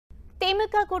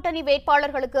திமுக கூட்டணி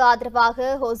வேட்பாளர்களுக்கு ஆதரவாக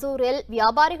ஹொசூரில்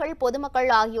வியாபாரிகள் பொதுமக்கள்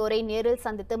ஆகியோரை நேரில்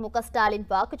சந்தித்து MK.Stalin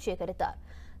வாக்கு சேகரித்தார்.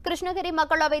 கிருஷ்ணகிரி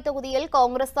மக்களவை தொகுதியில்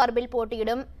காங்கிரஸ் சார்பில்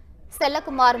போட்டியிடும்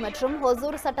செல்லகுமார் மற்றும்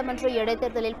ஹொசூர் சட்டமன்ற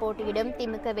இடைத்தேர்தலில் போட்டியிடும்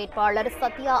திமுக வேட்பாளர்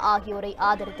சத்யா ஆகியோரை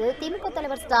ஆதரித்து திமுக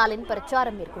தலைவர் ஸ்டாலின்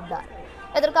பிரச்சாரம் மேற்கொண்டார்.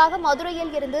 இதற்காக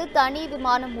மதுரையில் இருந்து தனி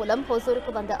விமானம் மூலம்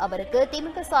ஹொசூருக்கு வந்த அவருக்கு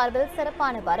திமுக சார்பில்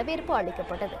சிறப்பான வரவேற்பு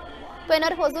அளிக்கப்பட்டது.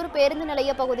 பின்னர் ஹொசூர் பேருந்து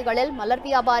நிலைய பகுதிகளில் மலர்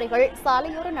வியாபாரிகள்,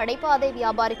 சாலையோர நடைபாதை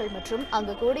வியாபாரிகள் மற்றும்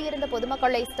அங்கு கூடியிருந்த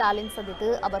பொதுமக்களை ஸ்டாலின் சந்தித்து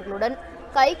அவர்களுடன்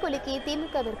கைகுலுக்கி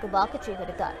திமுகவிற்கு வாக்கு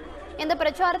சேகரித்தார். இந்த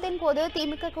பிரச்சாரத்தின் போது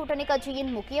திமுக கூட்டணி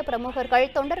கட்சியின் முக்கிய பிரமுகர்கள்,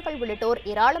 தொண்டர்கள் உள்ளிட்டோர்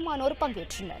ஏராளமானோர்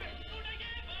பங்கேற்றனர்.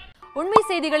 உண்மை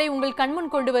செய்திகளை உங்கள்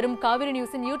கண்முன் கொண்டு வரும் காவிரி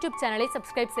நியூஸின் யூடியூப் சேனலை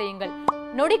சப்ஸ்கிரைப் செய்யுங்கள்.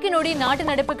 நொடிக்கு நொடி நாட்டு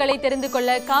நடப்புகளை தெரிந்து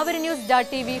கொள்ள Kaveri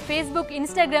news.tv, Facebook,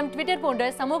 Instagram, Twitter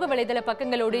போன்ற சமூக வலைதள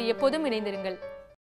பக்கங்களோடு எப்போதும் இணைந்திருங்கள்.